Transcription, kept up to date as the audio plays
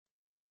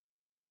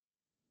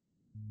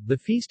The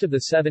Feast of the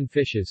Seven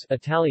Fishes,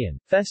 Italian,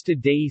 Festa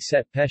dei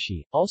Sette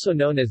Pesci, also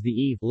known as the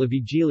Eve, La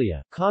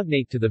Vigilia,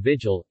 cognate to the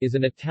Vigil, is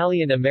an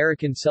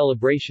Italian-American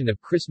celebration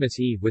of Christmas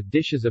Eve with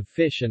dishes of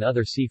fish and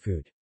other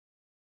seafood.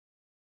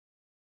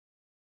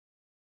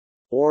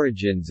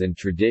 Origins and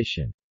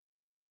tradition.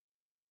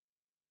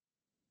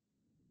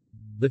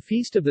 The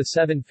Feast of the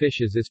Seven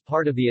Fishes is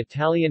part of the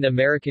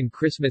Italian-American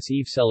Christmas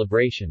Eve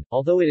celebration,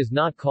 although it is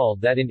not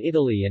called that in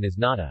Italy and is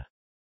not a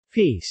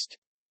feast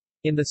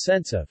in the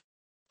sense of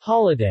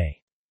holiday,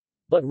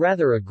 but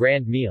rather a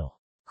grand meal.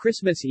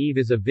 Christmas Eve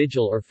is a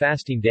vigil or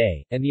fasting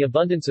day, and the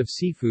abundance of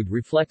seafood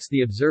reflects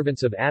the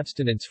observance of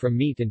abstinence from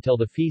meat until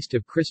the feast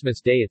of Christmas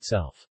Day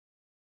itself.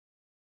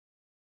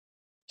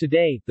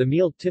 Today, the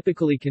meal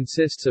typically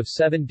consists of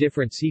 7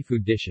 different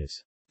seafood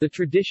dishes. The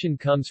tradition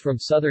comes from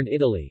southern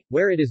Italy,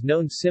 where it is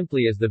known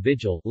simply as the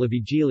Vigil, La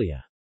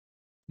Vigilia.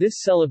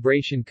 This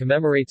celebration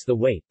commemorates the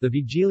wait, the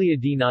Vigilia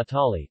di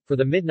Natale, for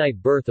the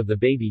midnight birth of the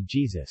baby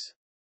Jesus.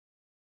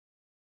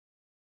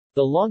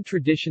 The long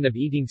tradition of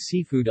eating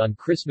seafood on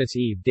Christmas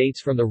Eve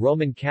dates from the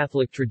Roman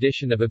Catholic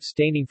tradition of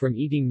abstaining from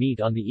eating meat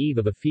on the eve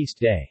of a feast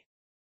day.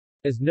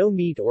 As no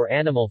meat or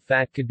animal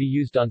fat could be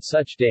used on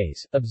such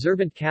days,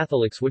 observant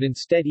Catholics would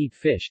instead eat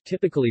fish,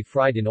 typically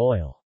fried in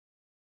oil.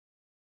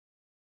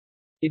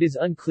 It is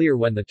unclear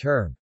when the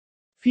term,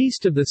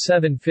 Feast of the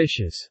Seven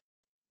Fishes,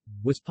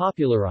 was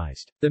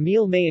popularized. The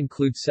meal may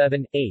include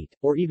 7, 8,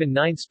 or even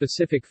 9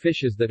 specific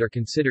fishes that are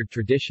considered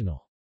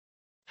traditional.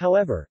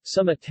 However,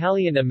 some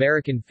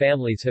Italian-American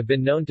families have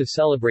been known to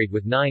celebrate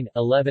with 9,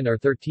 11 or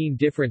 13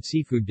 different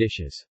seafood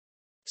dishes.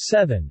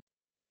 7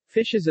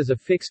 fishes as a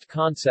fixed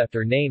concept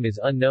or name is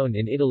unknown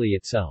in Italy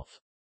itself.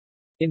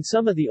 In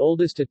some of the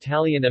oldest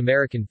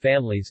Italian-American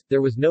families,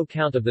 there was no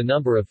count of the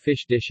number of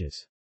fish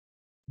dishes.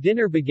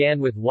 Dinner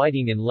began with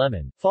whiting in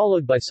lemon,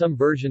 followed by some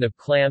version of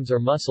clams or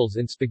mussels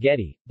in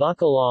spaghetti,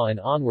 bacalao and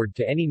onward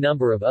to any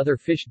number of other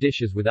fish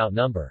dishes without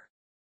number.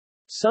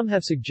 Some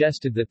have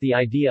suggested that the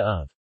idea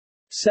of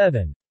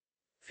 7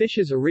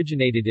 fishes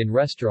originated in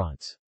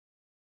restaurants.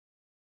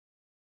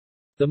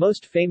 The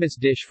most famous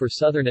dish for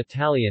southern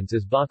Italians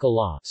is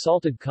bacalao,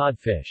 salted cod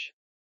fish.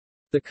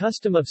 The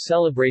custom of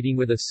celebrating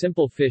with a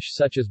simple fish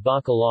such as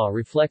bacalao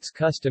reflects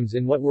customs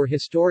in what were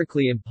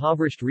historically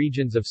impoverished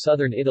regions of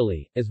southern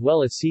Italy, as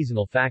well as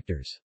seasonal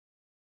factors.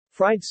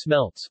 Fried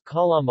smelts,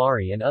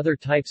 calamari and other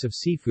types of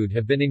seafood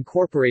have been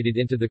incorporated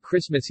into the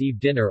Christmas Eve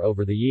dinner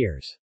over the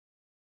years.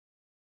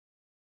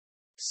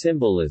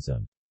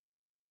 Symbolism.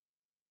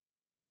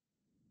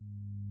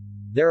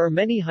 There are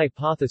many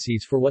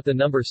hypotheses for what the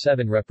number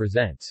 7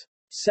 represents.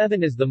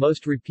 7 is the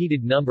most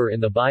repeated number in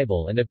the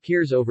Bible and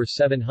appears over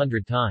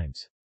 700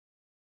 times.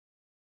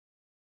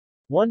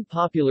 One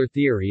popular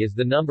theory is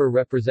the number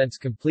represents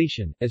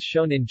completion, as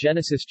shown in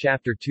Genesis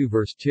chapter 2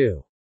 verse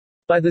 2.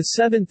 By the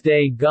 7th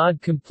day God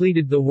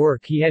completed the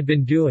work he had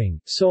been doing,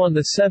 so on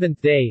the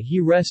 7th day he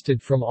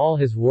rested from all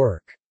his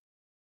work.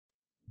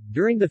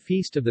 During the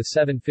Feast of the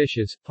Seven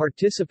Fishes,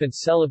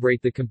 participants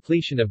celebrate the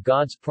completion of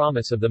God's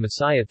promise of the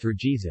Messiah through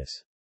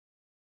Jesus.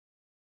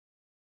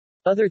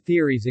 Other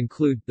theories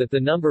include, that the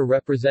number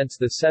represents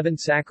the 7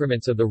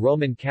 sacraments of the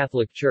Roman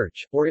Catholic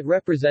Church, or it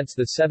represents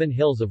the 7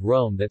 hills of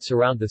Rome that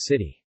surround the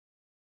city.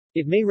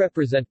 It may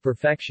represent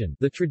perfection.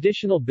 The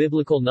traditional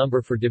biblical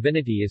number for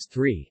divinity is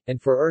 3,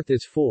 and for earth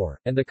is 4,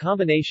 and the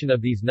combination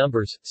of these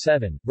numbers,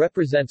 7,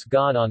 represents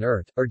God on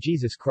earth, or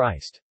Jesus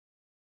Christ.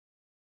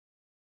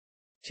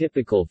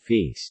 Typical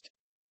feast.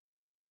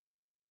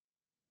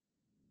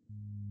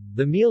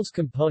 The meal's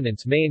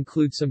components may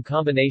include some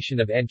combination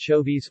of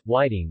anchovies,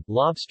 whiting,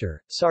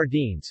 lobster,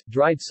 sardines,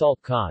 dried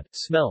salt cod,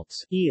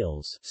 smelts,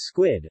 eels,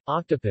 squid,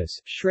 octopus,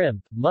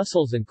 shrimp,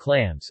 mussels and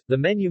clams. The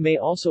menu may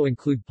also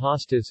include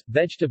pastas,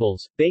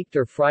 vegetables, baked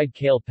or fried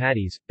kale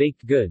patties,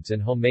 baked goods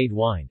and homemade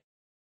wine.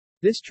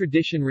 This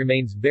tradition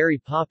remains very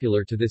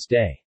popular to this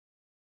day.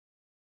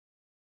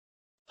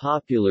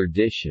 Popular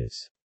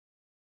dishes.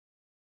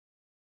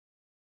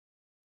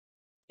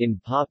 In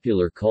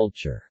popular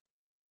culture,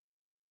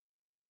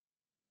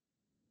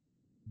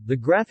 the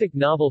graphic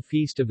novel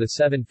Feast of the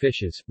Seven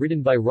Fishes,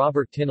 written by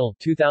Robert Tinnell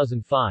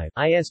 2005,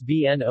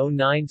 ISBN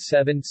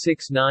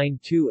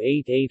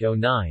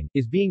 0976928809,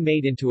 is being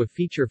made into a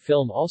feature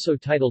film also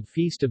titled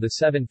Feast of the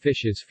Seven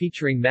Fishes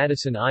featuring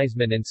Madison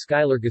Eisman and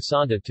Skylar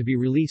Gasanda to be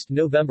released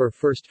November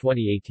 1,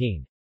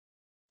 2018.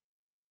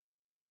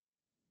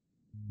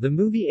 The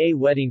movie A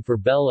Wedding for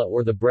Bella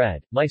or the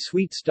Bread, My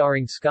Sweet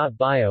starring Scott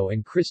Baio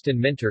and Kristen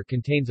Minter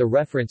contains a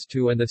reference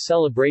to and the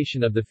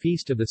celebration of the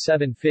Feast of the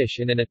Seven Fish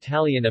in an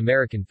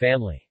Italian-American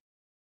family.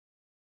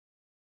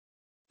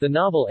 The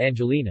novel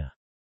Angelina's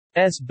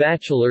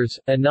Bachelors,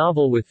 A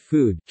Novel with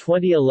Food,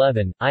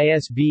 2011,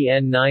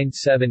 ISBN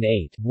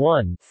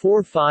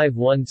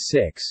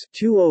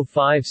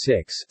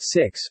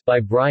 978-1-4516-2056-6, by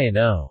Brian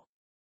O.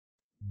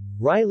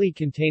 Riley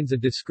contains a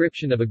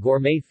description of a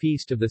gourmet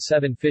feast of the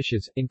seven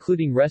fishes,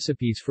 including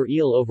recipes for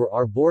eel over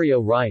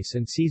arborio rice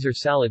and Caesar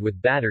salad with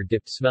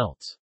batter-dipped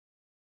smelts.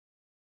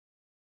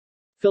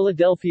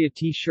 Philadelphia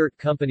T-shirt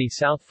company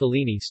South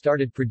Fellini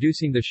started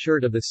producing the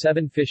shirt of the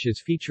 7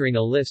 fishes featuring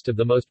a list of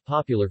the most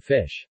popular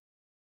fish.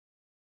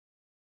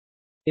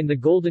 In the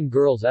Golden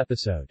Girls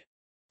episode,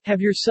 "Have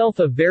Yourself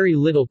a Very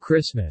Little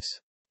Christmas,"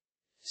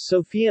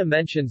 Sophia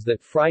mentions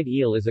that fried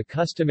eel is a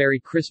customary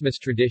Christmas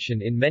tradition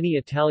in many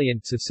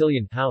Italian,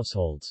 Sicilian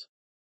households.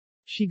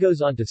 She goes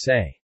on to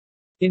say,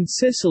 "In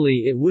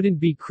Sicily it wouldn't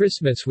be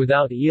Christmas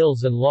without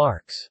eels and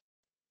larks."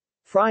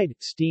 Fried,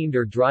 steamed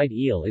or dried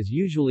eel is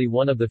usually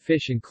one of the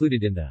fish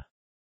included in the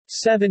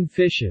 7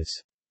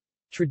 fishes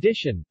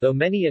tradition, though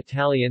many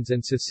Italians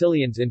and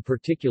Sicilians in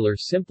particular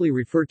simply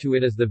refer to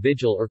it as the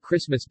vigil or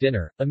Christmas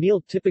dinner, a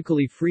meal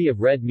typically free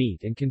of red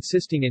meat and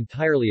consisting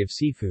entirely of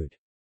seafood.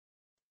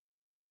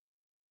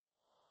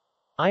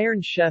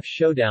 Iron Chef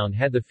Showdown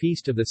had the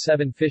Feast of the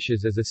 7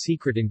 Fishes as a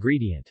secret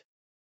ingredient.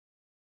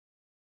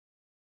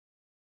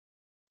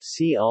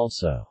 See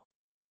also: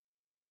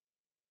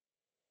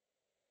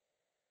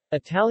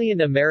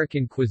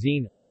 Italian-American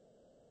cuisine,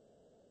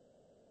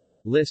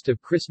 List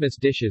of Christmas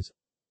dishes,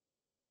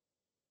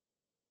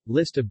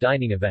 List of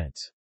dining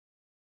events.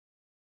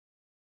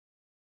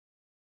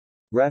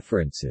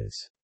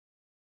 References.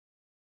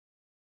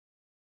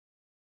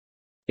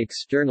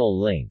 External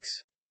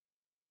links.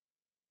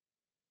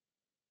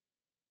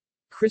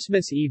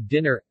 Christmas Eve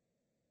dinner.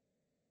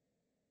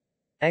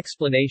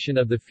 Explanation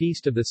of the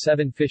Feast of the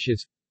 7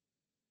 Fishes.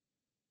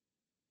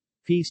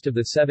 Feast of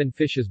the 7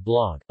 Fishes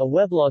blog, a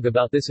weblog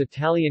about this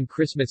Italian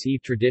Christmas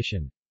Eve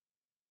tradition.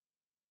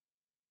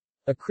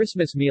 A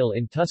Christmas meal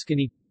in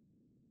Tuscany.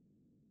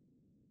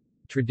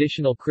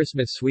 Traditional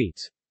Christmas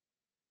sweets.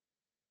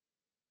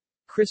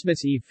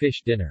 Christmas Eve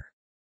fish dinner.